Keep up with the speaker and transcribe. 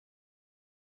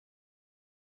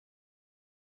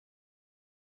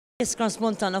This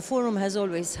Transmontana Forum has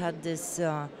always had this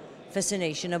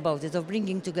fascination about it, of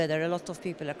bringing together a lot of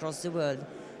people across the world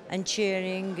and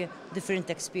sharing different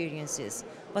experiences,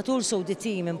 but also the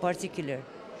theme in particular,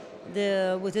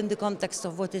 within the context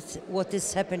of what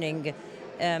is happening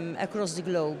across the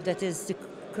globe, that is the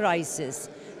crisis,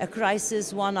 a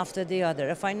crisis one after the other,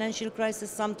 a financial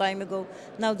crisis some time ago,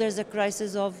 now there's a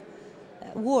crisis of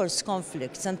wars,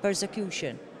 conflicts and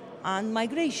persecution, and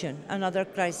migration, another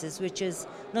crisis which is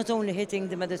not only hitting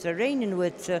the Mediterranean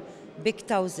with big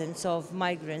thousands of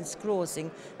migrants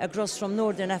crossing across from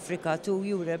Northern Africa to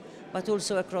Europe, but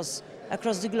also across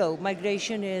the globe.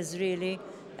 Migration is really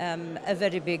a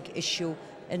very big issue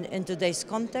in today's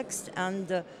context,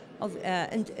 and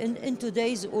in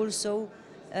today's also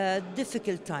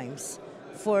difficult times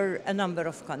for a number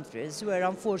of countries where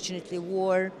unfortunately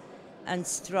war and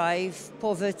strife,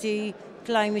 poverty,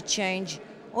 climate change,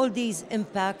 all these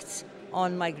impacts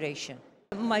on migration.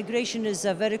 Migration is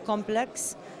a very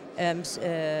complex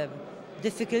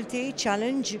difficulty,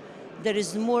 challenge. There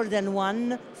is more than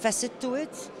one facet to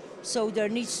it, so there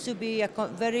needs to be a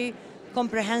very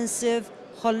comprehensive,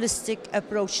 holistic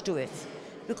approach to it.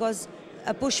 Because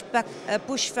a push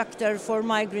factor for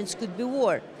migrants could be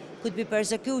war, could be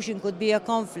persecution, could be a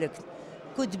conflict,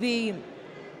 could be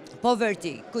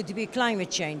poverty, could be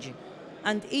climate change.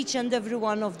 And each and every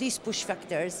one of these push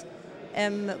factors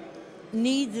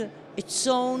need its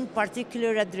own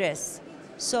particular address.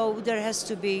 So there has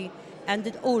to be, and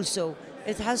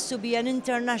it has to be an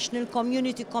international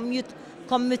community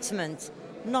commitment.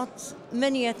 Not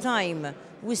many a time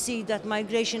we see that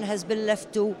migration has been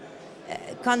left to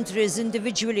countries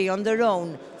individually on their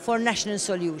own for national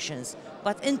solutions.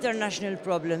 But international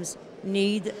problems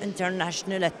need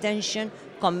international attention,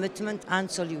 commitment and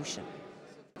solution.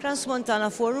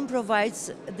 Transmontana Forum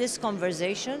provides this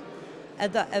conversation,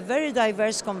 a very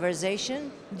diverse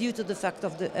conversation due to the fact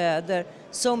of there are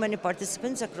so many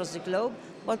participants across the globe,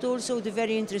 but also the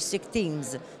very interesting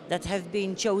themes that have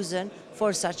been chosen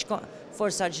for such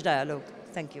dialogue.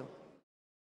 Thank you.